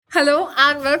Hello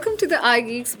and welcome to the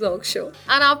iGeeks blog show,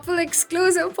 an Apple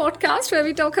exclusive podcast where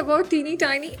we talk about teeny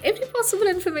tiny, every possible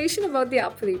information about the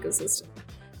Apple ecosystem.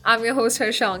 I'm your host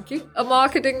Harshanki, a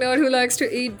marketing nerd who likes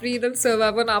to eat, breathe, and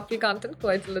survive on Apple content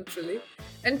quite literally.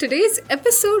 In today's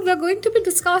episode, we're going to be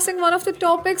discussing one of the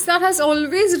topics that has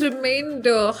always remained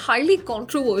highly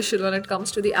controversial when it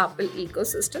comes to the Apple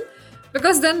ecosystem.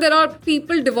 Because then there are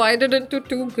people divided into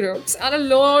two groups, and a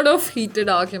lot of heated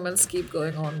arguments keep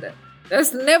going on there.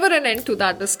 There's never an end to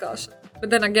that discussion.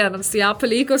 But then again, it's the Apple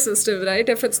ecosystem, right?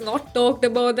 If it's not talked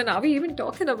about, then are we even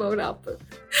talking about Apple?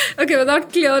 Okay, without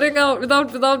clearing out,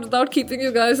 without keeping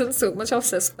you guys in so much of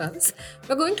suspense,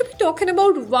 we're going to be talking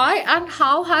about why and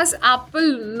how has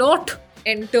Apple not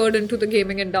entered into the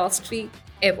gaming industry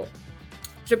ever.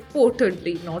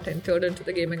 Reportedly not entered into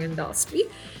the gaming industry.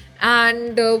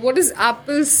 And what is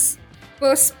Apple's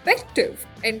perspective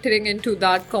entering into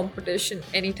that competition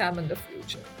anytime in the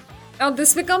future? Now,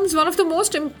 this becomes one of the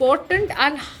most important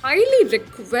and highly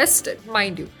requested,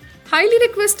 mind you, highly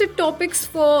requested topics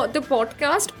for the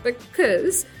podcast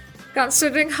because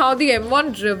considering how the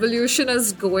M1 revolution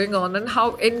is going on and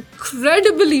how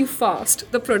incredibly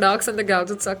fast the products and the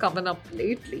gadgets are coming up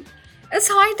lately, it's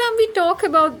high time we talk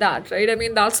about that, right? I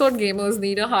mean, that's what gamers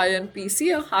need, a high-end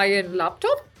PC, a high-end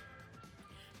laptop.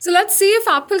 So let's see if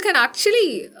Apple can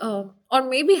actually, or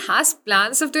maybe has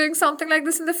plans of doing something like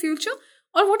this in the future.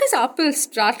 Or what is Apple's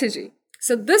strategy?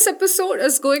 So this episode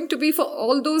is going to be for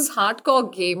all those hardcore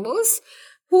gamers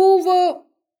who were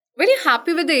very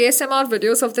happy with the ASMR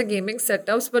videos of the gaming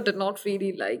setups but did not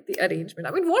really like the arrangement.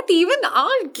 I mean, what even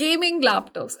are gaming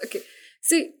laptops? Okay,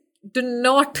 see, do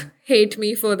not hate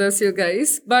me for this, you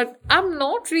guys, but I'm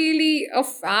not really a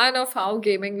fan of how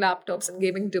gaming laptops and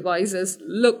gaming devices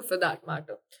look for that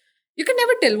matter. You can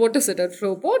never tell what is it, a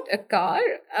robot, a car,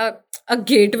 a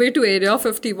gateway to Area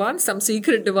 51, some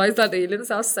secret device that aliens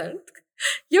have sent.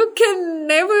 You can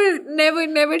never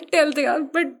tell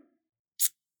but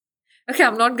okay,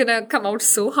 I'm not gonna come out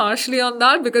so harshly on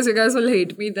that because you guys will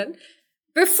hate me then.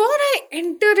 Before I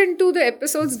enter into the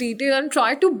episode's detail and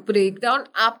try to break down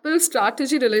Apple's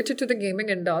strategy related to the gaming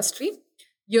industry,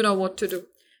 you know what to do.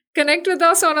 Connect with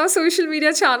us on our social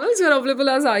media channels. We're available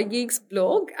as iGeeks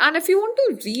blog. And if you want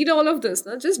to read all of this,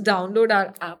 just download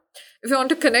our app. If you want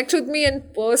to connect with me in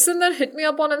person, then hit me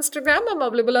up on Instagram. I'm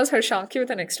available as Harshanki with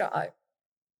an extra I.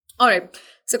 Alright,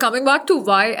 so coming back to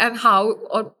why and how,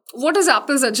 or what is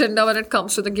Apple's agenda when it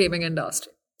comes to the gaming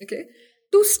industry? Okay,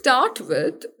 to start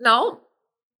with, now,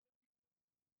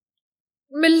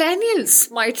 millennials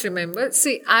might remember.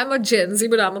 See, I'm a Gen Z,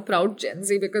 but I'm a proud Gen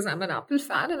Z because I'm an Apple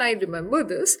fan and I remember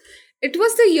this. It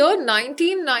was the year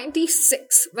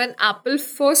 1996 when Apple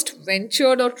first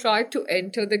ventured or tried to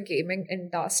enter the gaming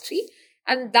industry.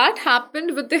 And that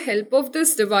happened with the help of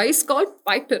this device called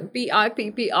Pippin,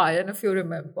 Pippin, if you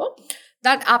remember.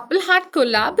 That Apple had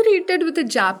collaborated with a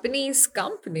Japanese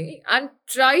company and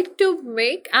tried to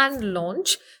make and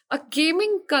launch a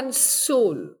gaming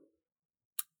console.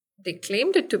 They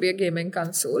claimed it to be a gaming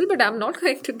console, but I'm not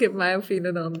going to give my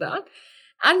opinion on that.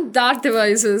 And that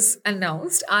device is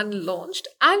announced and launched,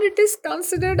 and it is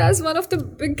considered as one of the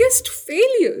biggest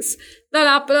failures that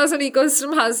Apple as an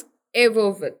ecosystem has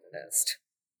ever witnessed.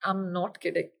 I'm not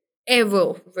kidding.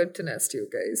 Ever witnessed, you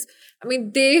guys. I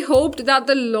mean, they hoped that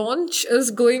the launch is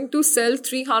going to sell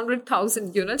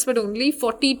 300,000 units, but only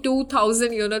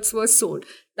 42,000 units were sold.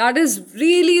 That is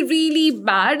really, really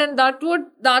bad, and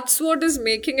that's what is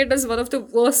making it as one of the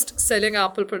worst selling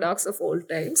Apple products of all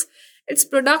times. Its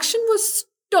production was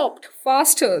stopped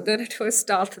faster than it was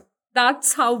started.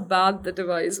 That's how bad the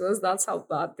device was. That's how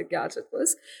bad the gadget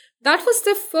was. That was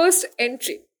the first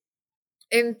entry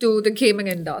into the gaming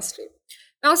industry.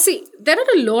 Now, see, there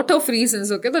are a lot of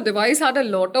reasons, okay? The device had a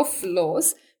lot of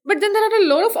flaws, but then there are a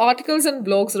lot of articles and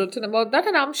blogs written about that,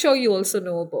 and I'm sure you also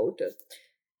know about it.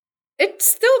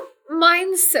 It's the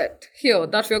mindset here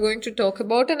that we're going to talk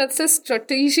about, and it's a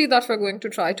strategy that we're going to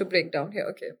try to break down here,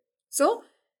 okay? So,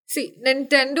 see,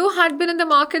 Nintendo had been in the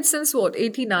market since what,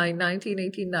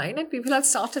 1989, and people had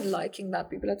started liking that.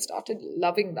 People had started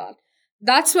loving that.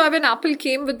 That's why when Apple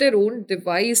came with their own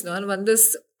device, and when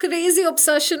this crazy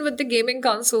obsession with the gaming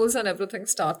consoles and everything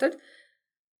started,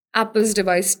 Apple's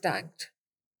device tanked.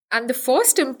 And the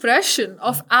first impression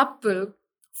of Apple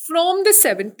from the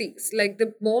 70s, like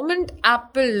the moment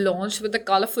Apple launched with the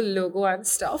colorful logo and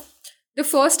stuff, the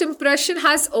first impression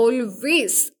has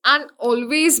always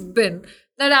been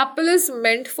that Apple is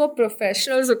meant for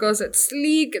professionals because it's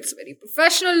sleek, it's very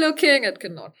professional looking, it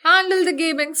cannot handle the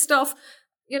gaming stuff,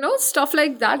 stuff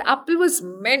like that. Apple was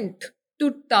meant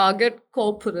to target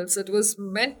corporates. It was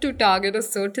meant to target a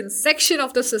certain section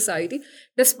of the society,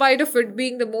 despite of it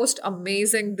being the most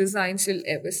amazing designs you'll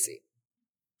ever see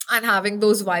and having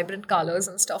those vibrant colors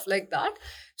and stuff like that.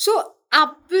 So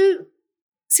Apple,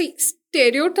 see,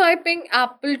 stereotyping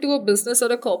Apple to a business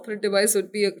or a corporate device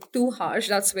would be too harsh.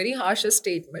 That's very harsh a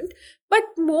statement. But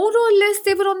more or less,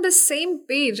 they were on the same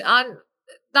page, and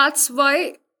that's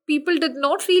why people did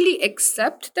not really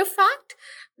accept the fact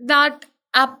that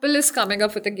Apple is coming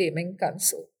up with a gaming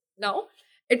console. Now,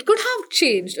 it could have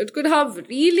changed. It could have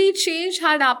really changed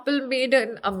had Apple made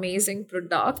an amazing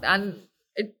product and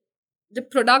the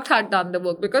product had done the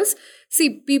work, because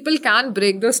see, people can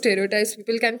break those stereotypes,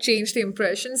 people can change the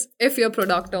impressions if your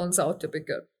product turns out to be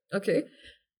good. Okay,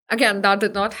 again, that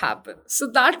did not happen, so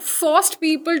that forced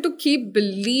people to keep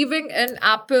believing in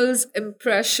Apple's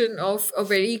impression of a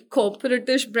very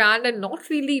corporatish brand and not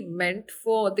really meant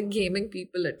for the gaming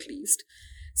people, at least.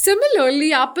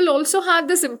 Similarly, Apple also had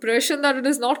this impression that it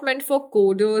is not meant for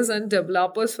coders and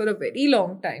developers for a very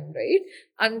long time, right?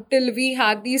 Until we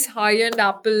had these high-end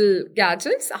Apple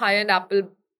gadgets, high-end Apple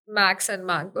Macs and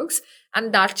MacBooks,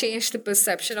 and that changed the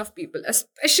perception of people,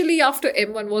 especially after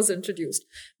M1 was introduced.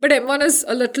 But M1 is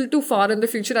a little too far in the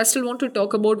future. I still want to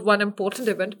talk about one important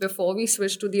event before we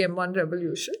switch to the M1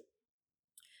 revolution.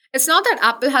 It's not that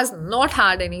Apple has not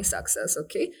had any success,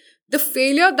 okay? The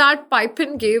failure that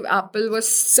Pippin gave Apple was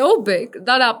so big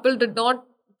that Apple did not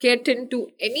get into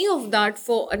any of that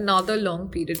for another long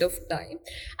period of time.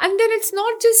 And then it's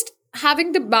not just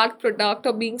having the bad product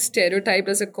or being stereotyped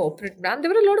as a corporate brand.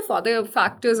 There were a lot of other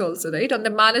factors also, right? On the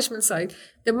management side,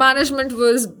 the management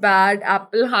was bad.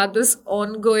 Apple had this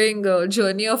ongoing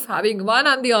journey of having one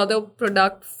and the other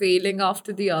product failing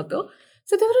after the other.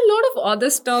 So there were a lot of other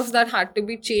stuff that had to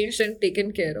be changed and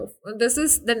taken care of. And this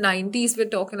is the 90s, we're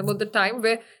talking about the time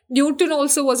where Newton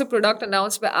also was a product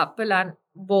announced by Apple, and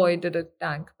boy, did it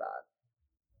tank bad.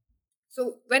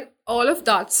 So when all of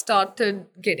that started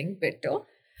getting better,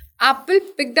 Apple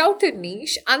picked out a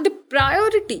niche, and the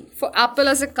priority for Apple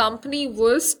as a company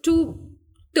was to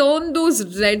turn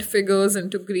those red figures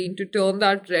into green, to turn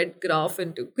that red graph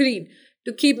into green,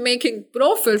 to keep making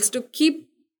profits, to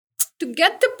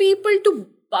get the people to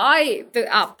buy the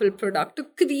Apple product, to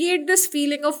create this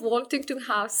feeling of wanting to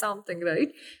have something,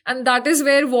 right? And that is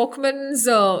where Walkman's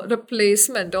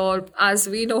replacement, or as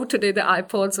we know today, the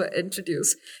iPods were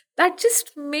introduced. That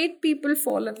just made people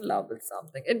fall in love with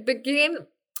something.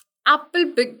 Apple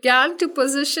began to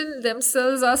position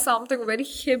themselves as something very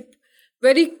hip,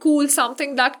 very cool,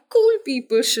 something that cool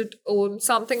people should own,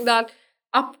 something that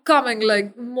upcoming,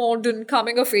 like modern,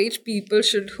 coming of age people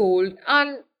should hold.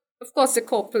 And of course, the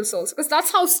corporates also, because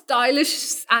that's how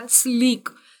stylish and sleek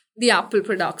the Apple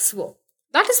products were.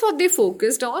 That is what they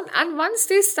focused on. And once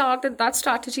they started, that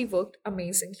strategy worked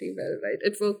amazingly well, right?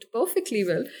 It worked perfectly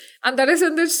well. And that is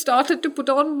when they started to put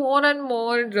on more and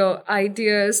more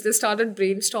ideas. They started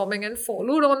brainstorming and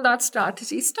followed on that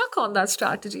strategy, stuck on that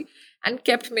strategy, and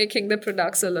kept making the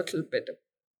products a little better.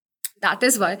 That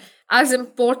is why, as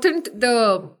important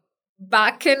the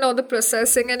backend or the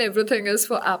processing and everything is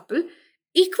for Apple,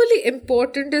 equally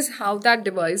important is how that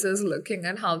device is looking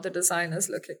and how the design is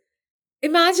looking.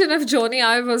 Imagine if Johnny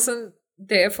Ive wasn't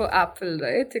there for Apple,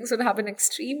 right? Things would have been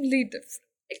extremely different.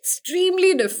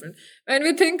 Extremely different. When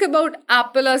we think about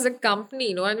Apple as a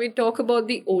company, when we talk about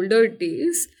the older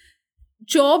days,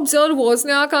 Jobs or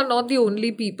Wozniak are not the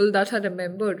only people that are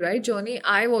remembered, right? Johnny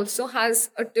Ive also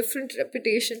has a different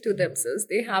reputation to themselves.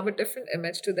 They have a different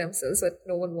image to themselves that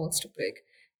no one wants to break.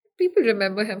 People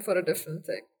remember him for a different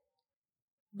thing.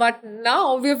 But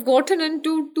now we've gotten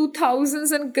into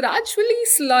 2000s and gradually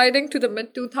sliding to the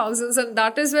mid 2000s, and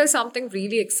that is where something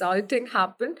really exciting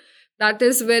happened. That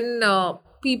is when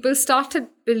people started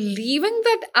believing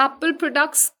that Apple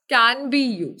products can be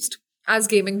used as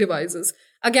gaming devices.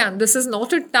 Again, this is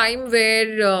not a time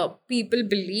where people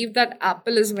believe that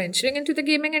Apple is venturing into the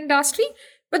gaming industry,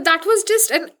 but that was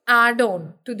just an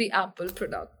add-on to the Apple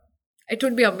product. It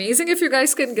would be amazing if you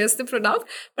guys can guess the product,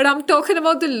 but I'm talking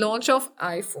about the launch of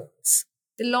iPhones.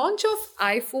 The launch of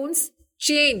iPhones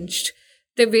changed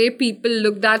the way people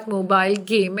looked at mobile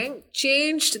gaming,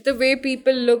 changed the way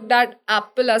people looked at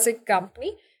Apple as a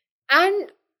company,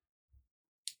 and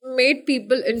made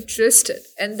people interested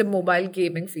in the mobile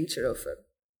gaming feature of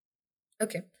it.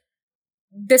 Okay.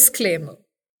 Disclaimer.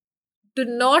 Do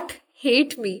not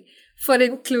hate me for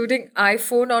including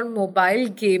iPhone or mobile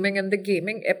gaming in the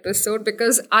gaming episode,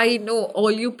 because I know all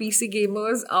you PC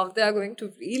gamers out there are going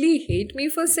to really hate me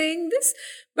for saying this.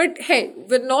 But hey,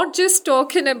 we're not just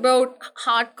talking about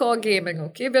hardcore gaming,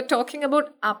 okay? We're talking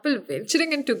about Apple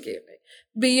venturing into gaming,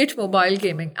 be it mobile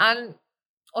gaming. And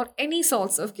or any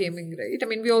sorts of gaming, right? I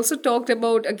mean, we also talked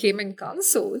about a gaming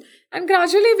console, and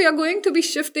gradually we are going to be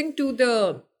shifting to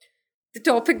the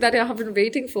topic that I have been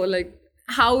waiting for, like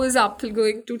how is Apple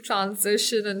going to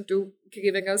transition into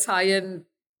giving us high-end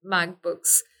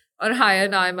MacBooks or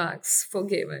high-end iMacs for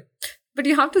gaming? But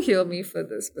you have to hear me for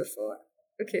this before,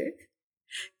 okay?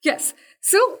 Yes.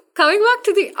 So coming back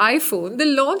to the iPhone, the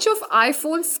launch of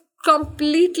iPhones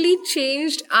completely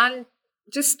changed and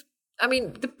just I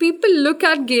mean, the people look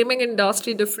at gaming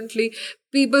industry differently.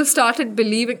 People started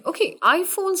believing, okay,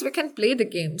 iPhones, we can play the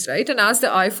games, right? And as the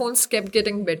iPhones kept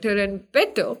getting better and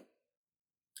better,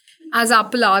 as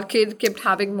Apple Arcade kept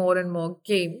having more and more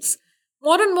games,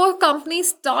 more and more companies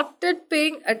started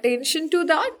paying attention to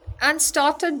that and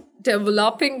started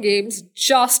developing games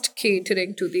just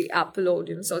catering to the Apple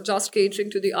audience or just catering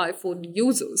to the iPhone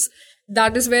users.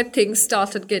 That is where things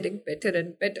started getting better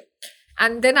and better.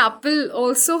 And then Apple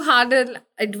also had an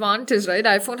advantage, right?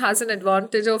 iPhone has an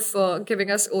advantage of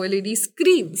giving us OLED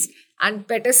screens and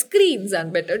better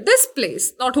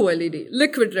displays, not OLED,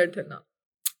 liquid retina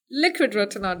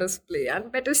display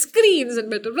and better screens and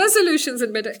better resolutions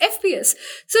and better FPS.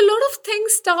 So a lot of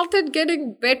things started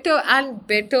getting better and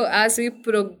better as we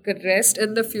progressed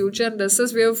in the future. And this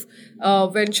is we have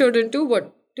ventured into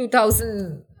what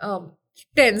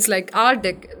 2010s, like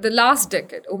the last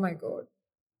decade. Oh my God.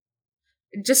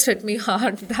 It just hit me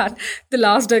hard that the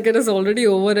last decade is already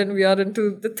over and we are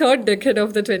into the third decade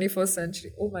of the 21st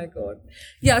century. Oh my God.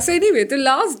 Yeah, so anyway, the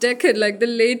last decade, like the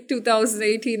late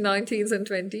 2018, 19s and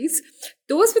 20s,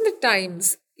 those were the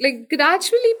times, like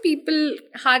gradually people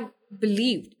had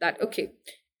believed that, okay,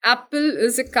 Apple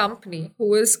is a company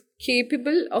who is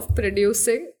capable of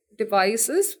producing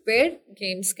devices where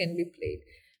games can be played.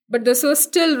 But this was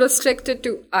still restricted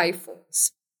to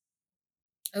iPhones.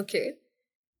 Okay.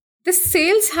 The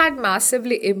sales had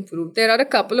massively improved. There are a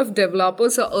couple of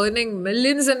developers who are earning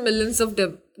millions and millions of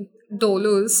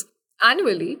dollars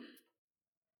annually.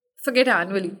 Forget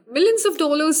annually. Millions of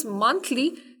dollars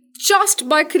monthly just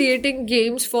by creating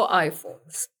games for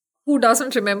iPhones. Who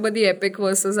doesn't remember the Epic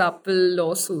versus Apple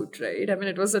lawsuit, right? I mean,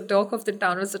 it was the talk of the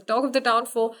town. It was the talk of the town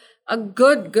for a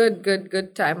good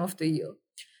time of the year.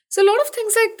 So a lot of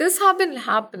things like this have been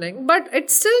happening, but it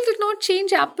still did not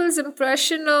change Apple's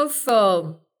impression of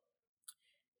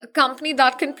a company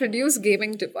that can produce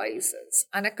gaming devices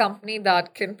and a company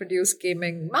that can produce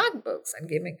gaming MacBooks and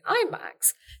gaming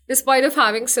iMacs, despite of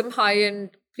having some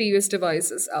high-end previous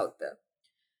devices out there.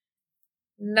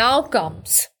 Now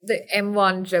comes the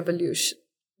M1 revolution.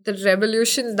 The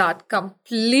revolution that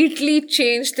completely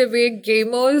changed the way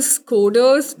gamers,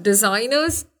 coders,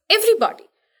 designers, everybody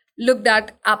looked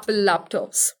at Apple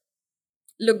laptops,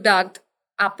 looked at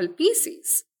Apple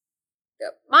PCs,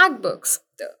 the MacBooks,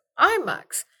 the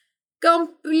iMacs.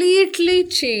 Completely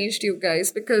changed, you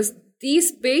guys, because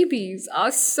these babies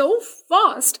are so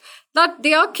fast that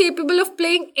they are capable of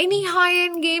playing any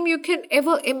high-end game you can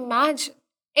ever imagine.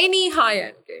 Any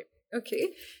high-end game.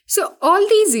 Okay. So all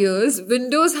these years,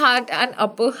 Windows had an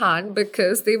upper hand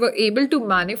because they were able to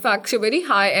manufacture very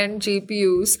high-end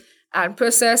GPUs and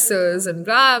processors and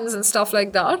RAMs and stuff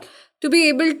like that to be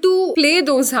able to play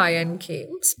those high-end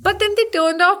games. But then they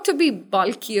turned out to be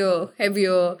bulkier,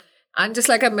 heavier, and just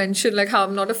like I mentioned, like how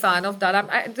I'm not a fan of that.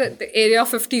 The Area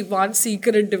 51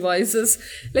 secret devices,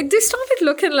 like they started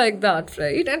looking like that,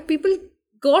 right? And people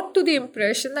got to the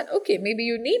impression that, okay, maybe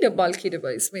you need a bulky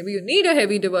device. Maybe you need a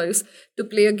heavy device to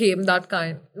play a game that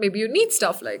kind. Maybe you need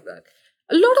stuff like that.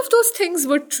 A lot of those things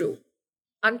were true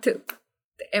until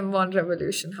the M1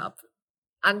 revolution happened.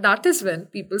 And that is when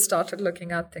people started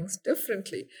looking at things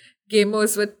differently.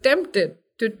 Gamers were tempted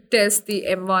to test the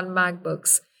M1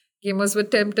 MacBooks. Gamers were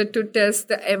tempted to test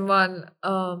the M1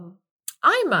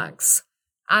 iMacs.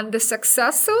 And the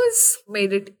successors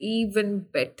made it even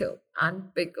better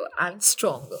and bigger and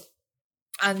stronger.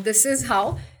 And this is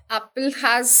how Apple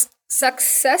has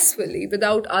successfully,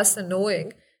 without us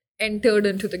knowing, entered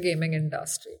into the gaming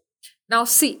industry. Now,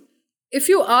 see, if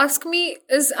you ask me,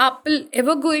 is Apple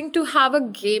ever going to have a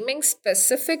gaming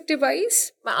specific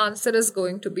device? My answer is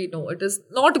going to be no. It is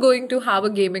not going to have a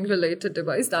gaming related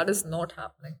device. That is not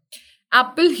happening.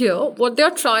 Apple here, what they are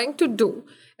trying to do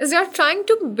is they are trying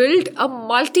to build a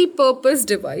multi-purpose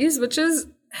device which is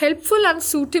helpful and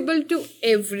suitable to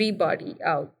everybody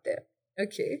out there.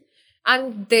 Okay.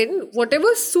 And then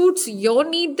whatever suits your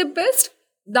need the best,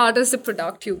 that is the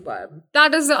product you buy.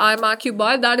 That is the iMac you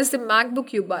buy. That is the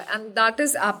MacBook you buy. And that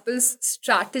is Apple's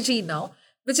strategy now,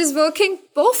 which is working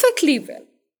perfectly well.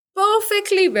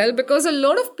 Perfectly well, because a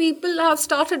lot of people have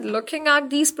started looking at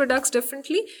these products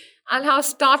differently and have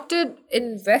started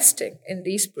investing in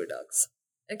these products.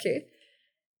 Okay.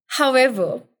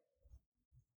 However,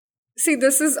 see,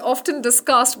 this is often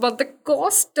discussed, but the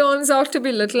cost turns out to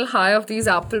be little high of these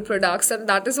Apple products, and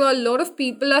that is why a lot of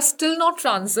people are still not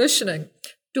transitioning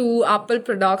to Apple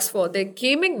products for their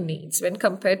gaming needs when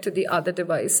compared to the other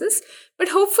devices. But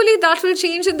hopefully that will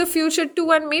change in the future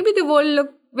too, and maybe the world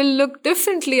will look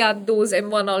differently at those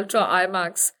M1 Ultra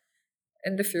iMacs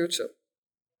in the future.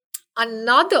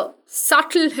 Another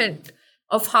subtle hint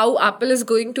of how Apple is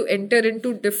going to enter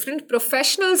into different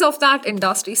professionals of that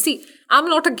industry. See, I'm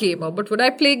not a gamer, but would I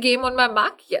play a game on my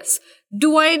Mac? Yes.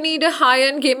 Do I need a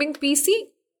high-end gaming PC?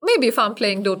 Maybe if I'm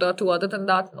playing Dota 2, other than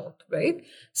that, not, right?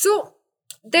 So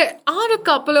there are a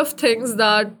couple of things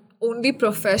that only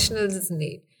professionals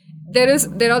need. There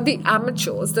are the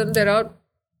amateurs, then there are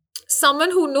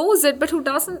someone who knows it but who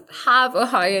doesn't have a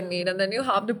high-end need, and then you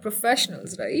have the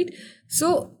professionals, right?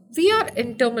 So we are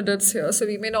intermediates here, so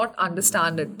we may not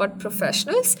understand it, but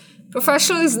professionals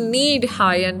need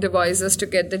high-end devices to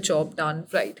get the job done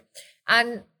right.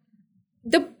 And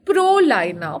the pro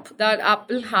lineup that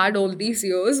Apple had all these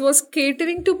years was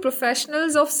catering to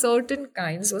professionals of certain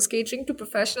kinds, was catering to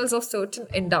professionals of certain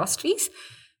industries.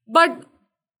 But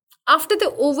after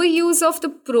the overuse of the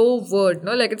pro word,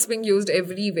 like it's being used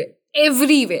everywhere,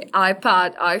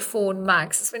 iPad, iPhone,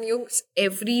 Macs, it's been used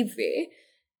everywhere.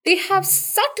 They have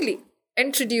subtly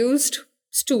introduced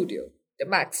Studio, the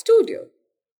Mac Studio.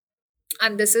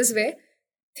 And this is where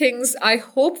things I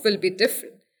hope will be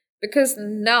different. Because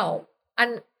now,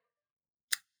 and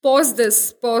pause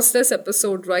this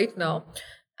episode right now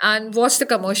and watch the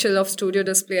commercial of Studio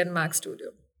Display and Mac Studio.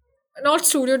 Not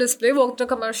Studio Display, watch the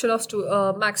commercial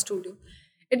of Mac Studio.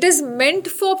 It is meant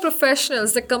for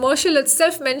professionals. The commercial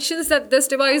itself mentions that this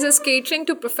device is catering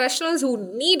to professionals who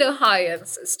need a high-end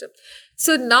system.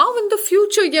 So now in the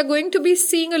future, you're going to be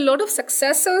seeing a lot of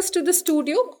successors to the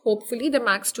Studio, hopefully the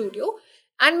Mac Studio,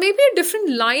 and maybe a different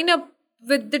lineup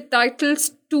with the title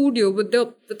Studio, with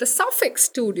the suffix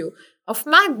Studio of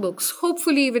MacBooks,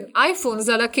 hopefully even iPhones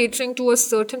that are catering to a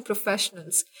certain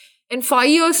professionals. In 5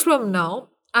 years from now,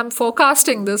 I'm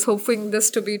forecasting this, hoping this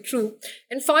to be true.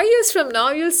 In 5 years from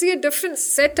now, you'll see a different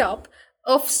setup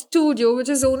of Studio, which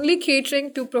is only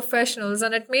catering to professionals.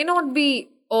 And it may not be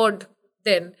odd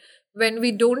then when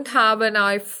we don't have an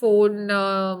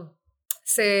iPhone,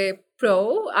 say,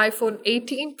 Pro, iPhone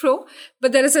 18 Pro,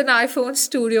 but there is an iPhone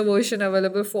Studio version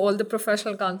available for all the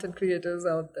professional content creators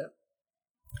out there.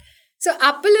 So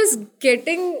Apple is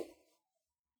getting,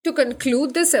 to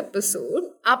conclude this episode,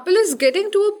 Apple is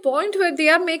getting to a point where they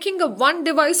are making a one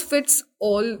device fits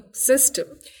all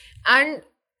system. And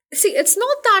see, it's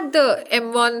not that the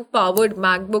M1 powered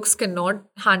MacBooks cannot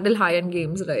handle high-end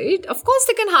games, right? Of course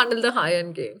they can handle the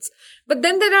high-end games. But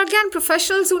then there are again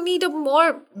professionals who need a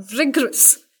more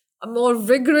rigorous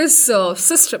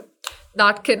system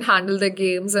that can handle the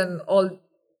games and all,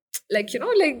 like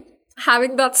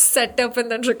having that setup and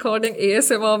then recording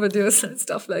ASMR videos and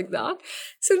stuff like that.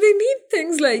 So they need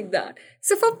things like that.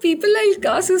 So for people like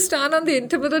us who stand on the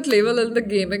intermediate level in the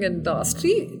gaming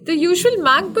industry, the usual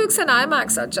MacBooks and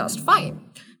iMacs are just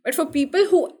fine. But for people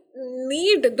who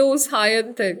need those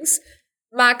high-end things,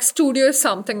 Mac Studio is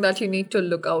something that you need to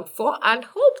look out for and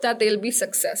hope that they'll be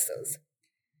successors.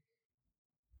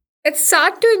 It's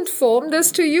sad to inform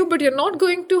this to you, but you're not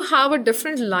going to have a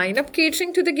different lineup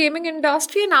catering to the gaming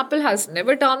industry, and Apple has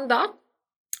never done that.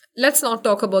 Let's not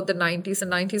talk about the 90s. The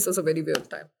 90s was a very weird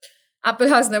time. Apple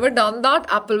has never done that.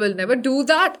 Apple will never do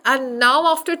that. And now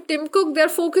after Tim Cook, they're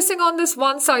focusing on this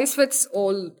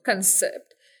one-size-fits-all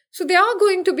concept. So they are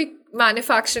going to be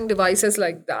manufacturing devices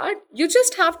like that. You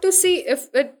just have to see if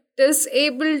it is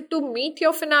able to meet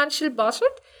your financial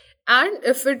budget. And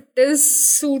if it is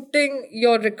suiting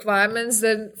your requirements,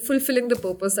 then fulfilling the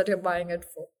purpose that you're buying it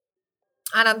for.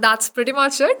 And that's pretty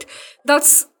much it.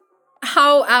 That's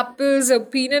how Apple's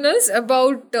opinion is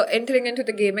about entering into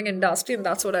the gaming industry, and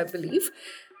that's what I believe.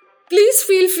 Please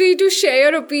feel free to share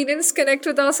your opinions, connect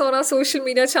with us on our social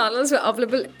media channels. We're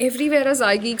available everywhere as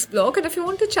iGeeks blog. And if you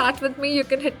want to chat with me, you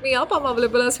can hit me up. I'm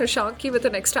available as Harshanki with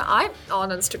an extra I on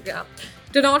Instagram.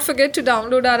 Do not forget to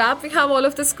download our app. We have all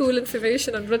of this cool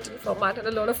information in written format and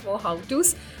a lot of more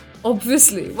how-tos.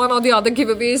 Obviously, one or the other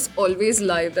giveaways always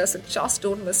live there, so just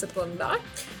don't miss it on that.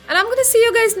 And I'm going to see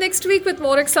you guys next week with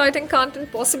more exciting content,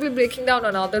 possibly breaking down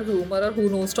another rumor or who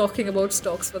knows, talking about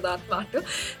stocks for that matter.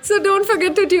 So don't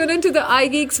forget to tune into the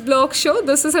iGeeks blog show.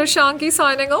 This is Harshanki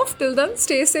signing off. Till then,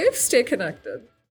 stay safe, stay connected.